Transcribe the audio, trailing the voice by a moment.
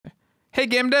Hey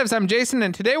game devs, I'm Jason,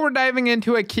 and today we're diving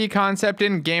into a key concept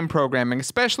in game programming,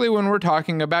 especially when we're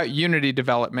talking about Unity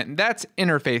development, and that's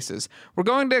interfaces. We're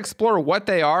going to explore what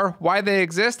they are, why they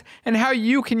exist, and how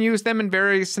you can use them in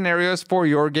various scenarios for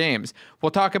your games.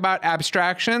 We'll talk about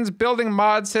abstractions, building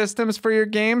mod systems for your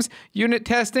games, unit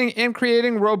testing, and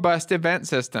creating robust event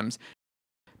systems.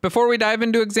 Before we dive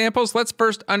into examples, let's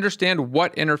first understand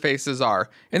what interfaces are.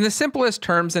 In the simplest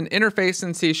terms, an interface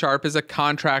in C# is a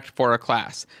contract for a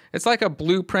class. It's like a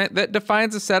blueprint that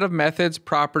defines a set of methods,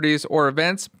 properties, or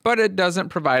events, but it doesn't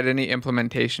provide any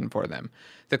implementation for them.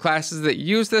 The classes that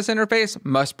use this interface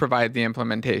must provide the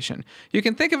implementation. You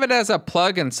can think of it as a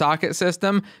plug and socket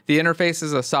system. The interface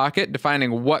is a socket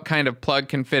defining what kind of plug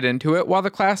can fit into it, while the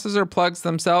classes are plugs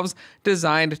themselves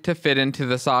designed to fit into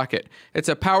the socket. It's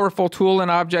a powerful tool in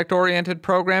object-oriented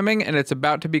programming, and it's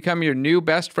about to become your new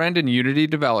best friend in Unity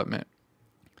development.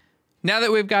 Now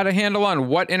that we've got a handle on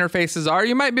what interfaces are,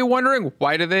 you might be wondering,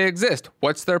 why do they exist?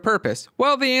 What's their purpose?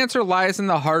 Well, the answer lies in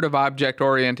the heart of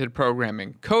object-oriented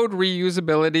programming: code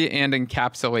reusability and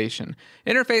encapsulation.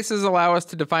 Interfaces allow us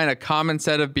to define a common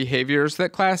set of behaviors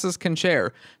that classes can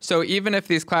share. So even if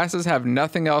these classes have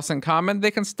nothing else in common,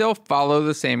 they can still follow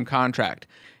the same contract.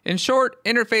 In short,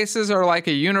 interfaces are like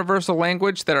a universal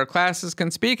language that our classes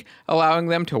can speak, allowing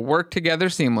them to work together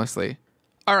seamlessly.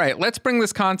 Alright, let's bring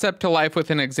this concept to life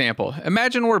with an example.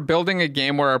 Imagine we're building a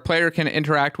game where our player can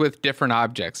interact with different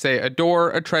objects, say a door,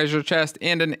 a treasure chest,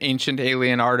 and an ancient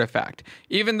alien artifact.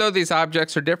 Even though these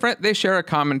objects are different, they share a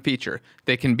common feature: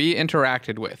 they can be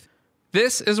interacted with.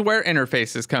 This is where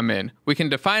interfaces come in. We can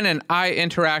define an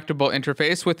IInteractable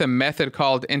interface with a method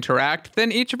called interact,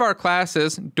 then each of our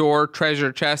classes, door,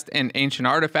 treasure chest, and ancient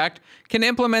artifact, can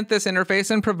implement this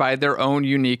interface and provide their own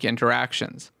unique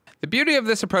interactions. The beauty of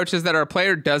this approach is that our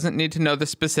player doesn't need to know the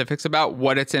specifics about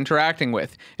what it's interacting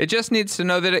with. It just needs to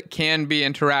know that it can be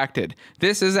interacted.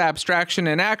 This is abstraction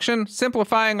in action,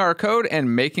 simplifying our code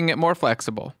and making it more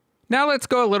flexible. Now let's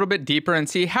go a little bit deeper and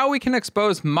see how we can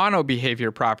expose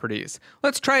mono-behavior properties.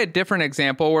 Let's try a different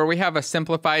example where we have a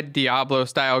simplified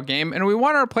Diablo-style game and we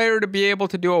want our player to be able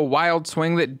to do a wild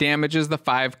swing that damages the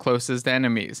 5 closest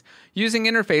enemies. Using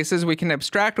interfaces, we can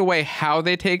abstract away how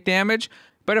they take damage,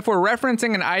 but if we're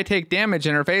referencing an ITakeDamage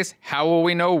interface, how will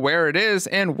we know where it is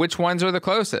and which ones are the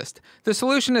closest? The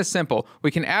solution is simple. We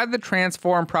can add the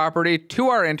transform property to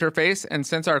our interface, and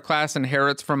since our class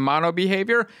inherits from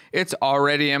mono-behavior, it's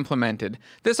already implemented.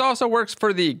 This also works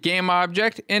for the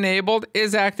GameObject, enabled,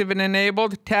 isActive and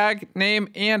enabled, tag, name,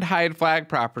 and hide flag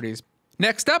properties.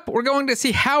 Next up, we're going to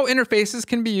see how interfaces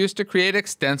can be used to create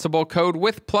extensible code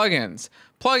with plugins.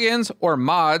 Plugins, or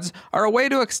mods, are a way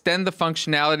to extend the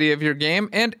functionality of your game,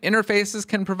 and interfaces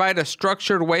can provide a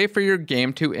structured way for your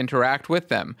game to interact with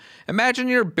them. Imagine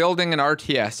you're building an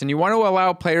RTS and you want to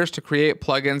allow players to create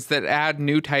plugins that add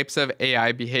new types of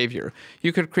AI behavior.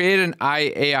 You could create an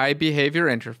AI behavior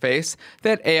interface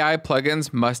that AI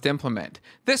plugins must implement.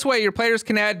 This way, your players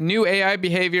can add new AI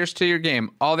behaviors to your game.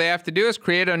 All they have to do is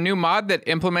create a new mod that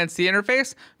implements the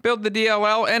interface, build the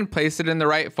DLL, and place it in the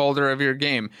right folder of your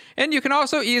game. And you can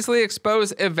also easily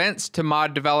expose events to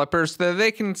mod developers so that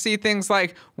they can see things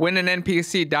like when an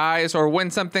NPC dies or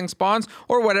when something spawns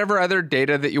or whatever other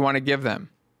data that you want to give them.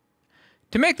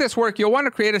 To make this work, you'll want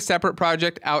to create a separate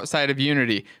project outside of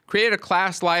Unity. Create a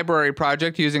class library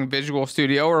project using Visual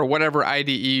Studio or whatever IDE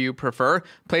you prefer.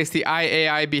 Place the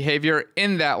IAI behavior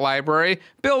in that library,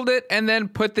 build it, and then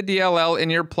put the DLL in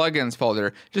your plugins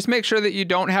folder. Just make sure that you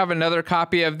don't have another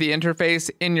copy of the interface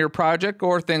in your project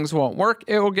or things won't work.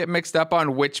 It will get mixed up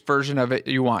on which version of it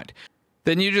you want.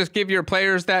 Then you just give your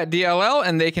players that DLL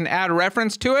and they can add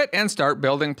reference to it and start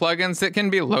building plugins that can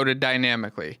be loaded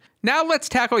dynamically. Now let's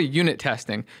tackle unit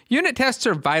testing. Unit tests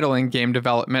are vital in game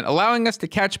development, allowing us to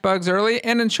catch bugs early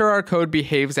and ensure our code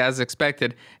behaves as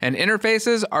expected, and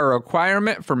interfaces are a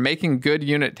requirement for making good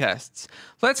unit tests.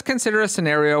 Let's consider a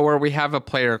scenario where we have a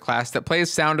player class that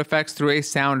plays sound effects through a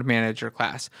sound manager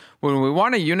class. When we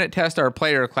want to unit test our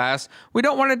player class, we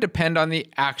don't want to depend on the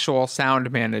actual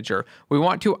sound manager. We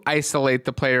want to isolate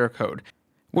the player code.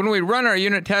 When we run our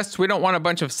unit tests, we don't want a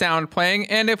bunch of sound playing,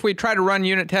 and if we try to run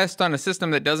unit tests on a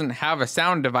system that doesn't have a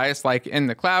sound device like in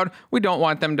the cloud, we don't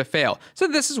want them to fail. So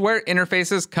this is where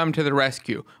interfaces come to the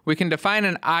rescue. We can define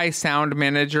an iSound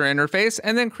Manager interface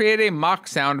and then create a mock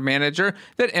sound manager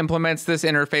that implements this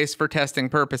interface for testing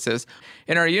purposes.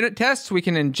 In our unit tests, we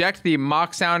can inject the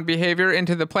mock sound behavior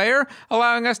into the player,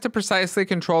 allowing us to precisely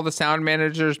control the sound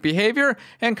manager's behavior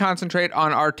and concentrate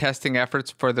on our testing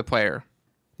efforts for the player.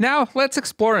 Now, let's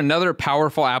explore another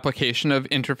powerful application of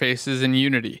interfaces in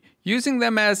Unity: using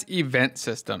them as event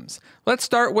systems. Let's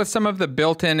start with some of the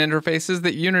built-in interfaces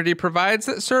that Unity provides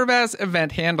that serve as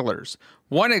event handlers.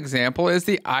 One example is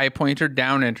the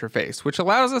I-pointer-down interface, which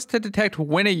allows us to detect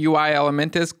when a UI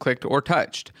element is clicked or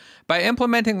touched. By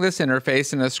implementing this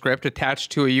interface in a script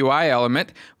attached to a UI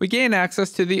element, we gain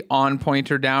access to the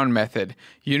on-pointer-down method.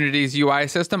 Unity's UI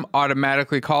system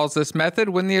automatically calls this method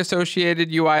when the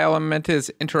associated UI element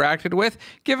is interacted with,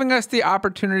 giving us the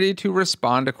opportunity to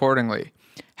respond accordingly.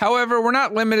 However, we're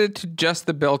not limited to just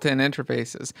the built-in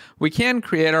interfaces. We can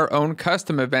create our own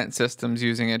custom event systems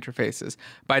using interfaces.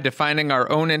 By defining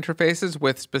our own interfaces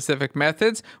with specific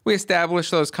methods, we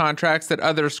establish those contracts that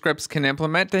other scripts can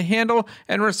implement to handle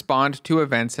and respond to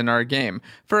events in our game.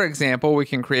 For example, we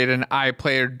can create an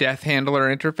iPlayerDeath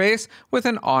handler interface with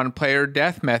an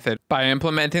onPlayerDeath method. By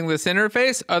implementing this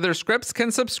interface, other scripts can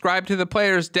subscribe to the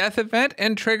player's death event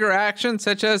and trigger actions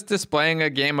such as displaying a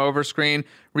game over screen,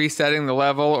 resetting the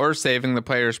level, or saving the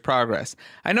player's progress.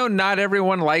 I know not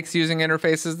everyone likes using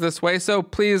interfaces this way, so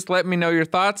please let me know your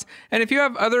thoughts. And if you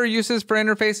have other uses for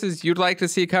interfaces you'd like to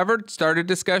see covered, start a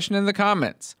discussion in the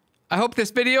comments. I hope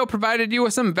this video provided you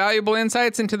with some valuable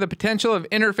insights into the potential of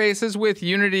interfaces with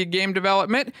Unity game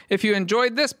development. If you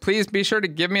enjoyed this, please be sure to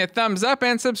give me a thumbs up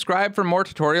and subscribe for more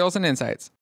tutorials and insights.